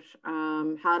 about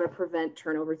how to prevent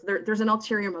turnover. There's an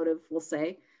ulterior motive, we'll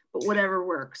say, but whatever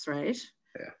works, right?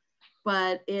 Yeah.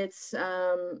 But it's,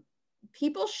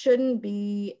 people shouldn't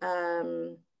be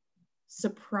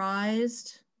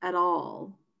surprised at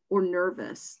all or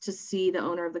nervous to see the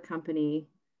owner of the company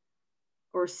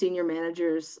or senior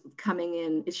managers coming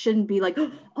in. It shouldn't be like,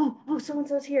 oh,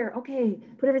 so-and-so's here. Okay,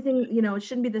 put everything, it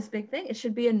shouldn't be this big thing. It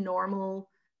should be a normal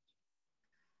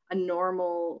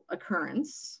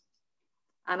occurrence.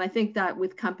 And I think that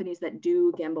with companies that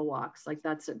do Gemba walks, like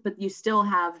that's it, but you still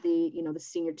have the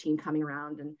senior team coming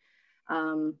around. And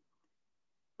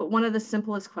but one of the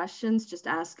simplest questions, just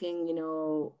asking,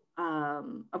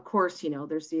 of course,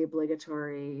 there's the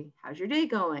obligatory, how's your day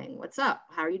going? What's up?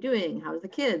 How are you doing? How's the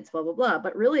kids? Blah, blah, blah.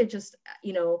 But really just,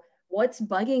 what's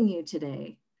bugging you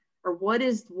today? Or what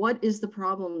is the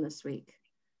problem this week?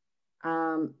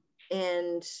 And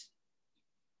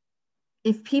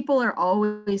if people are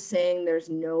always saying there's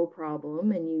no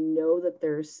problem and that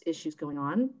there's issues going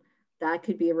on, that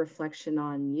could be a reflection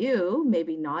on you,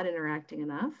 maybe not interacting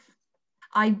enough.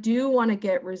 I do want to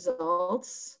get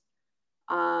results.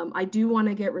 I do want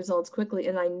to get results quickly.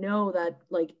 And I know that,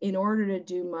 like, in order to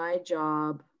do my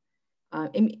job, I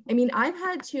mean, I've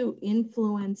had to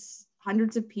influence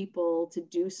hundreds of people to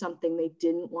do something they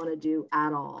didn't want to do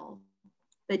at all,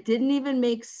 that didn't even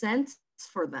make sense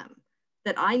for them,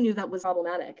 that I knew that was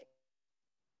problematic.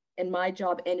 And my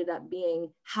job ended up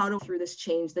being how to through this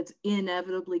change that's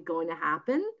inevitably going to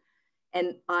happen.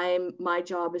 And my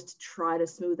job is to try to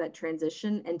smooth that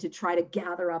transition and to try to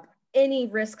gather up any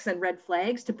risks and red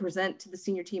flags to present to the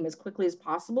senior team as quickly as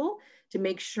possible to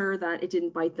make sure that it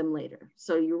didn't bite them later.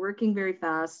 So you're working very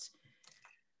fast.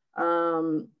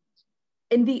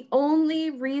 And the only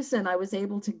reason I was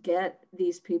able to get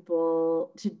these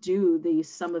people to do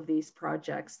some of these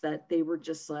projects that they were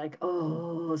just like,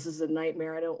 oh, this is a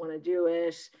nightmare, I don't want to do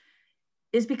it,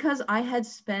 is because I had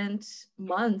spent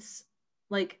months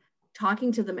like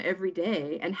talking to them every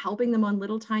day and helping them on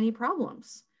little tiny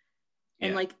problems.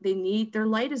 And like their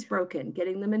light is broken,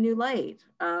 getting them a new light.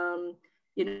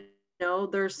 You know,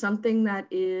 there's something that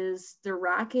is, they're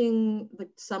racking, like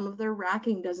some of their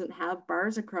racking doesn't have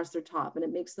bars across their top and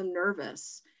it makes them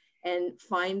nervous. And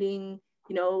finding,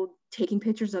 you know, taking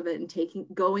pictures of it and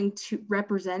going to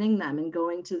representing them and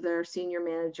going to their senior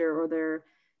manager or their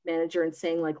manager and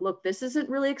saying like, look, this isn't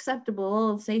really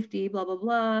acceptable, safety, blah, blah,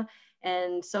 blah.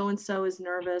 And so is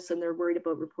nervous and they're worried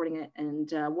about reporting it.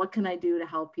 And what can I do to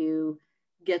help you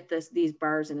get these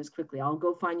bars in as quickly? I'll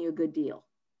go find you a good deal.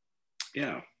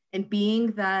 Yeah. And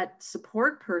being that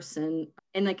support person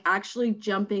and like actually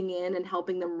jumping in and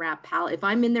helping them wrap pallet. If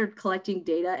I'm in there collecting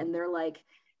data and they're like,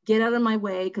 get out of my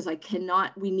way because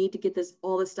we need to get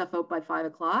all this stuff out by 5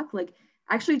 o'clock. Like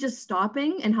actually just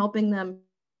stopping and helping them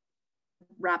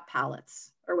wrap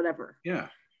pallets or whatever. Yeah.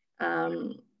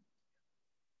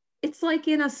 It's like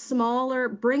in a smaller,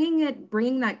 bringing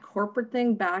that corporate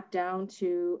thing back down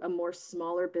to a more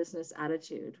smaller business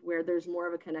attitude where there's more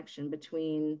of a connection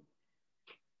between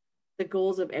the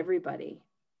goals of everybody.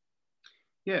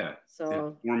 Yeah. So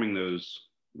and forming those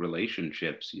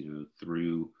relationships, you know,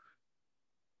 through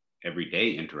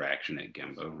everyday interaction at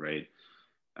Gemba, right,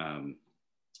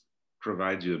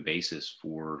 provides you a basis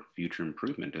for future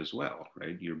improvement as well,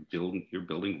 right? You're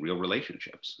building real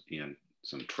relationships and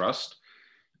some trust,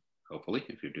 hopefully,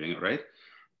 if you're doing it right,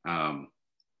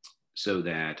 so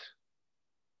that,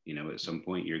 you know, at some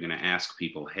point you're going to ask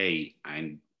people, hey,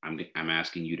 I'm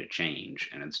asking you to change,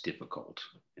 and it's difficult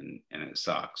and it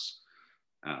sucks,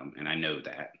 and I know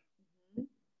that,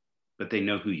 but they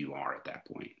know who you are at that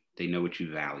point. They know what you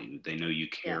value. They know you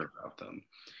care about them,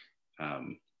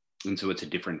 and so it's a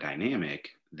different dynamic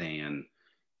than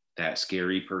that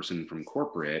scary person from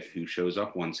corporate who shows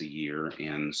up once a year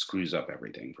and screws up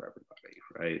everything for everybody,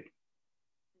 right?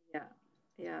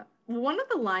 Yeah. One of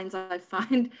the lines I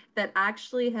find that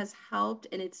actually has helped,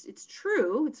 and it's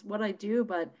true, it's what I do,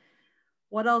 but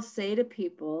what I'll say to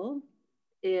people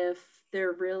if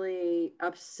they're really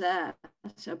upset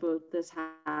about this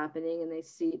happening and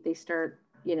they start,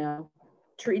 you know,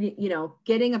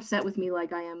 getting upset with me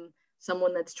like I am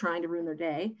someone that's trying to ruin their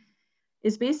day,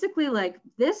 is basically like,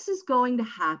 this is going to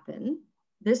happen.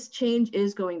 This change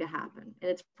is going to happen.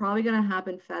 And it's probably going to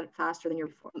happen faster than you're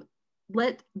before.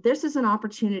 This is an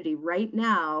opportunity right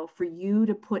now for you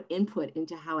to put input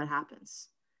into how it happens.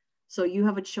 So you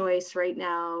have a choice right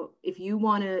now. If you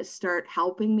want to start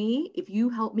helping me, if you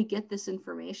help me get this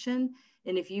information,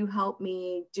 and if you help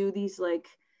me do these, like,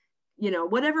 you know,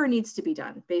 whatever needs to be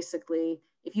done, basically,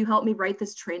 if you help me write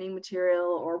this training material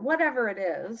or whatever it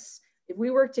is, if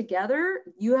we work together,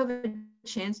 you have a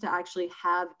chance to actually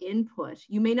have input.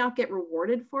 You may not get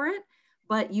rewarded for it,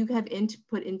 but you have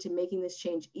input into making this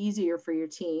change easier for your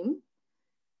team.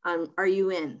 Are you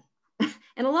in?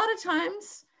 And a lot of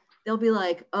times they'll be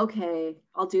like, okay,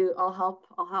 I'll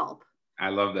help. I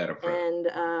love that approach. And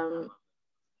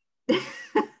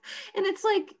and it's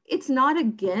like, it's not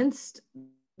against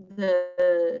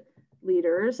the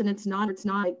leaders, and it's not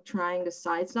like trying to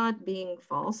side, it's not being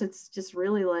false. It's just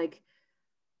really like,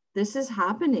 this is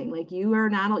happening. Like, you are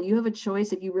an adult, you have a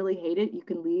choice. If you really hate it, you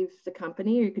can leave the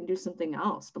company or you can do something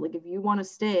else. But like, if you want to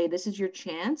stay, this is your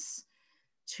chance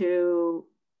to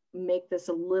make this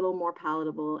a little more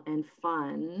palatable and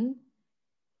fun.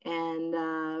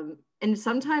 And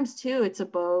sometimes too, it's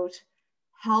about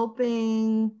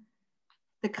helping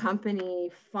the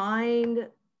company find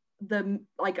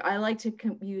I like to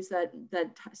use that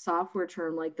software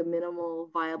term, like the minimum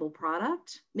viable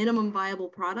product.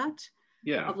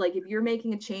 Yeah. Of like, if you're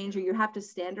making a change or you have to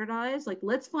standardize, like,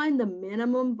 let's find the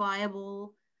minimum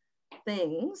viable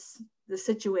things, the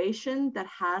situation that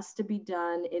has to be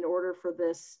done in order for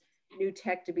this new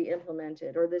tech to be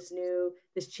implemented or this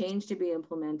change to be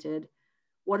implemented.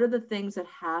 What are the things that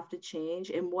have to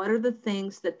change, and what are the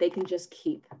things that they can just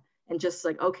keep and just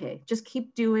like, okay, just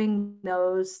keep doing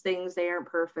those things. They aren't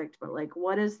perfect, but like,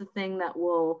 what is the thing that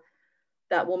will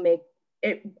make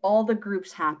it all the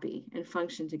groups happy and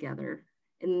function together,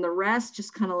 and the rest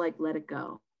just kind of like let it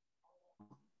go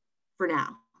for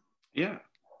now. Yeah.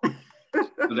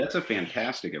 So that's a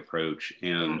fantastic approach.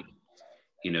 And,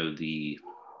 the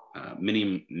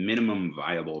minimum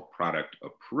viable product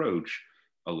approach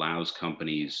allows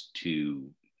companies to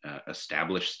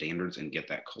establish standards and get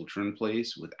that culture in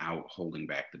place without holding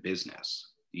back the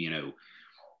business.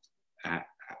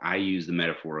 I use the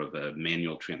metaphor of a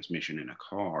manual transmission in a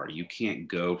car. You can't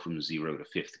go from 0 to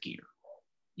 5th gear.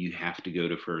 You have to go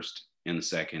to 1st and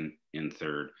 2nd and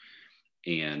 3rd.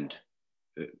 And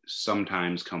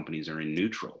sometimes companies are in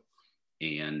neutral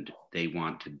and they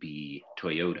want to be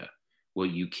Toyota. Well,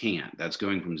 you can't. That's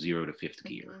going from 0 to 5th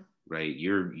gear, right?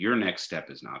 Your next step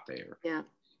is not there. Yeah.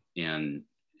 And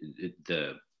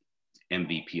the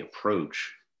MVP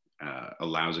approach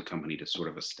allows a company to sort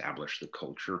of establish the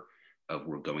culture of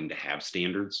we're going to have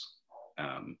standards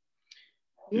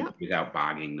without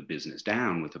bogging the business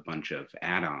down with a bunch of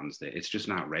add-ons that it's just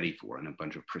not ready for, and a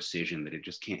bunch of precision that it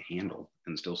just can't handle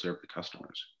and still serve the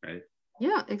customers, right?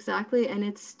 Yeah, exactly. And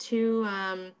it's too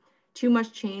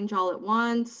much change all at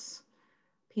once.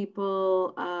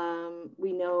 People,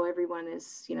 we know everyone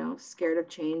is, scared of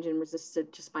change and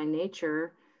resistant just by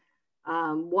nature.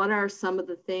 What are some of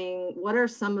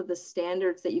the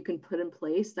standards that you can put in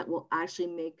place that will actually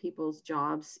make people's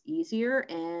jobs easier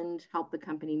and help the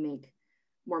company make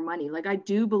more money? Like, I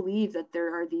do believe that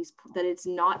there are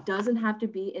doesn't have to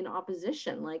be in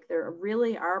opposition. Like, there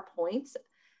really are points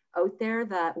out there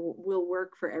that will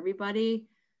work for everybody.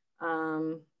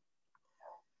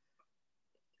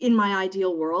 In my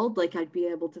ideal world, like, I'd be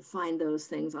able to find those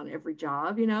things on every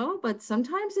job, but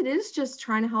sometimes it is just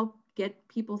trying to help get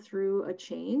people through a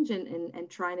change and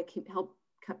trying to help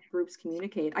groups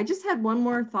communicate. I just had one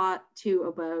more thought too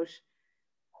about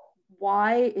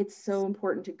why it's so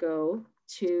important to go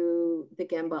to the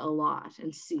Gemba a lot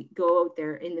and go out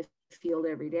there in the field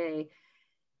every day.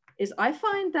 Is I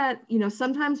find that,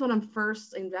 sometimes when I'm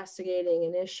first investigating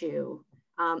an issue,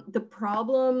 the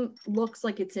problem looks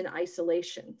like it's in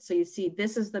isolation. So you see,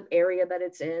 this is the area that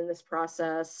it's in, this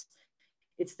process,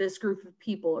 it's this group of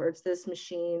people, or it's this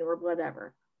machine, or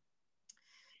whatever.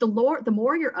 The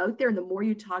more you're out there and the more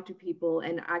you talk to people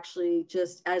and actually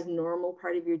just as normal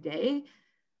part of your day,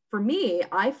 for me,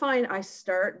 I find I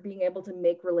start being able to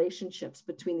make relationships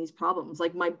between these problems.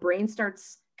 Like, my brain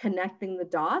starts connecting the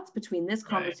dots between this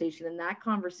conversation and that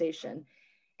conversation,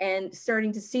 and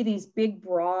starting to see these big,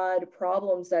 broad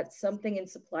problems, that something in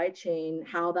supply chain,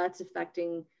 how that's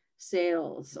affecting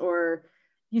sales, or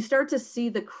you start to see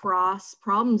the cross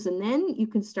problems, and then you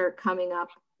can start coming up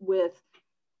with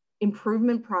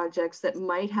improvement projects that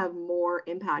might have more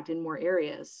impact in more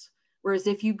areas. Whereas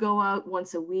if you go out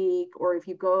once a week, or if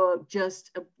you go out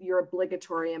just your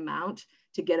obligatory amount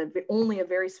to get only a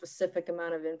very specific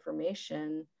amount of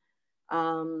information,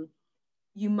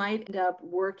 you might end up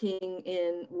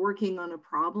working on a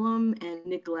problem and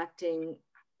neglecting,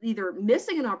 either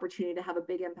missing an opportunity to have a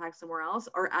big impact somewhere else,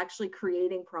 or actually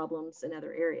creating problems in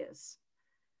other areas.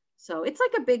 So it's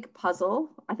like a big puzzle.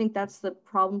 I think that's the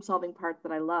problem solving part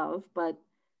that I love, but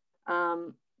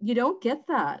you don't get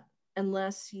that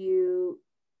unless you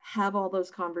have all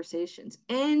those conversations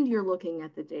and you're looking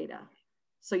at the data.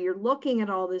 So you're looking at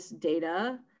all this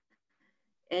data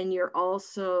and you're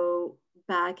also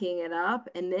backing it up,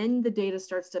 and then the data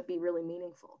starts to be really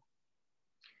meaningful.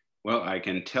 Well, I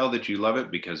can tell that you love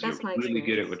it because you're really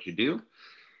good at what you do.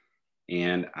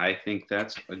 And I think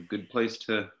that's a good place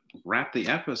to wrap the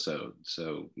episode.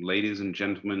 So, ladies and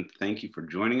gentlemen, thank you for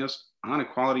joining us on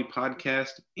Equality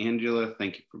Podcast. Angela,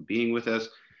 thank you for being with us.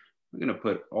 We're going to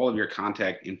put all of your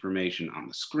contact information on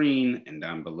the screen and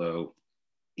down below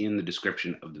in the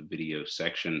description of the video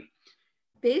section.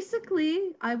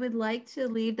 Basically, I would like to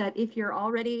leave that if you're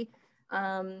already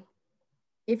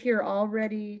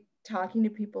talking to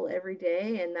people every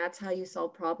day and that's how you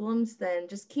solve problems, then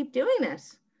just keep doing it.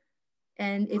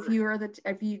 And if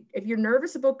you're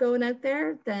nervous about going out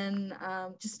there, then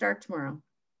just start tomorrow.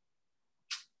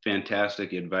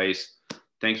 Fantastic advice.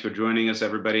 Thanks for joining us,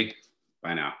 everybody.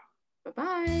 Bye now.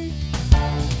 Bye-bye.